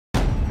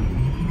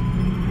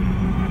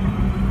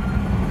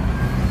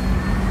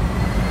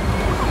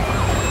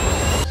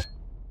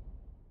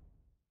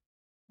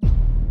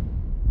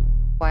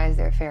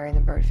at ferrying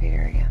the bird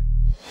feeder again.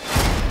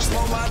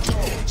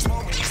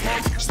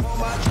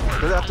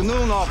 Good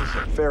afternoon,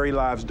 officer. Ferry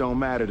lives don't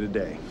matter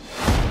today.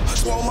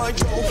 That's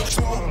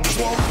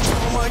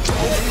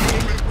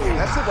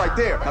it right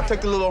there. Now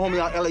take the little homie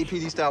out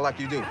LAPD style like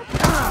you do.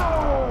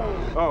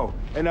 Oh,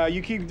 and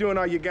you keep doing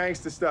all your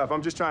gangster stuff.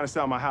 I'm just trying to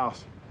sell my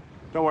house.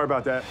 Don't worry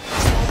about that.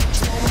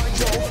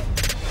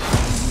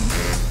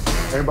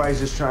 Everybody's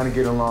just trying to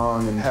get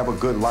along and have a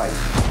good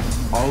life.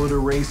 All of the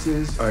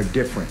races are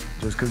different.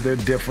 Just because they're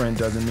different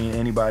doesn't mean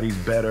anybody's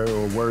better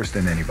or worse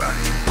than anybody.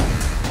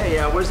 Hey,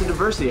 where's the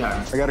diversity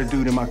hire? I got a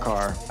dude in my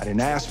car. I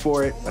didn't ask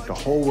for it, but the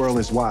whole world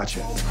is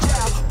watching.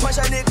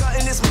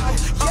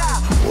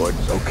 Wood,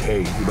 it's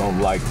okay. You don't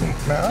like me.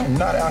 Man, I'm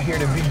not out here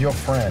to be your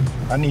friend.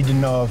 I need to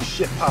know if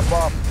shit pop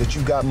off that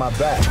you got my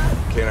back.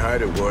 Can't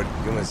hide it, Wood.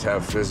 Humans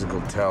have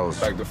physical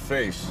tells. Like the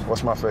face.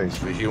 What's my face?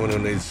 The human who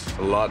needs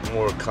a lot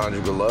more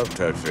conjugal love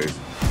type face.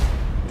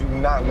 Do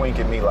not wink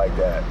at me like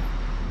that.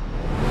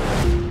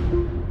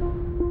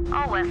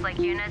 All Westlake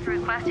units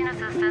requesting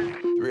assistance.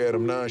 3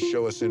 Adam 9,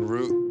 show us en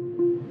route.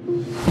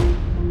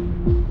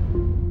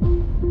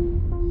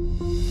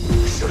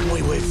 Shouldn't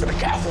we wait for the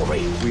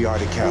cavalry? We are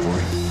the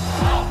cavalry.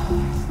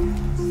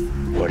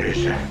 What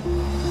is it?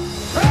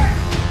 Hey!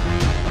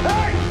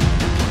 Hey!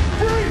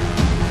 Freeze!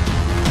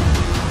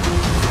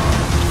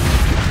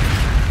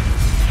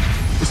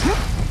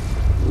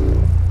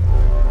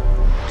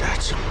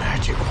 That's a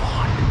magic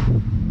wand.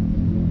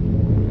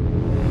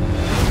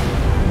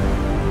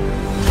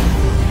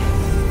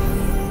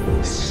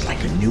 This is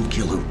like a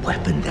nuclear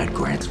weapon that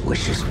grants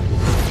wishes.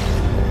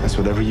 That's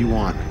whatever you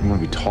want. You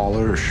want to be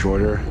taller or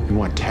shorter? You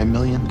want $10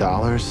 million?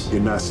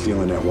 You're not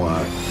stealing that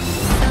wand.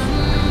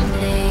 Some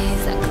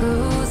days I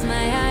close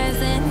my eyes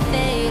and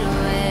fade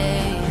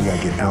away. You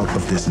gotta get out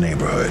of this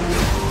neighborhood.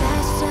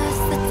 That's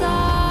just the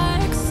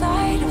dark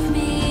side of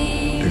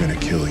me. They're gonna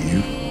kill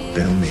you,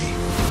 then me.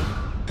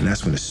 And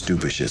that's when the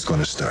stupid shit's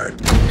gonna start.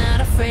 I'm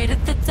not afraid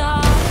of the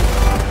dark.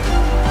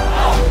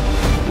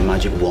 The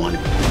magic wand.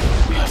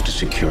 We have to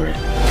secure it.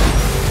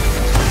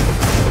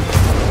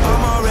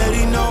 I'm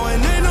already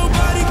knowing ain't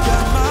nobody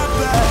got my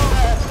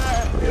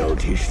back. They don't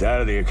teach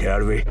that at the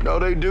academy. No,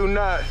 they do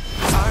not.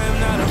 I am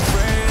not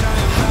afraid, I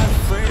am not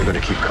afraid. They're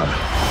gonna keep coming.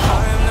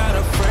 I am not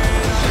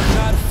afraid, I am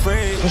not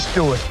afraid. Let's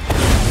do it.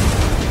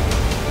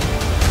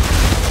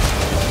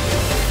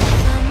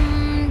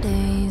 Some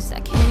days I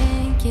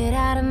can't get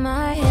out of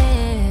my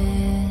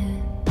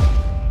head.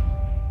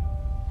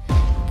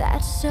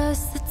 That's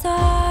just the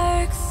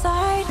dark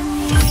side of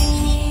me.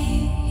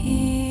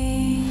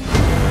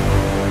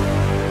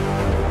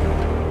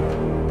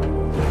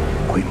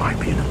 We might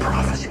be in a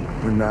prophecy.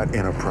 We're not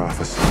in a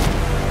prophecy.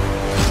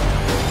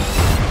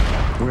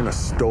 We're in a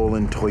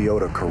stolen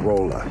Toyota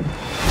Corolla.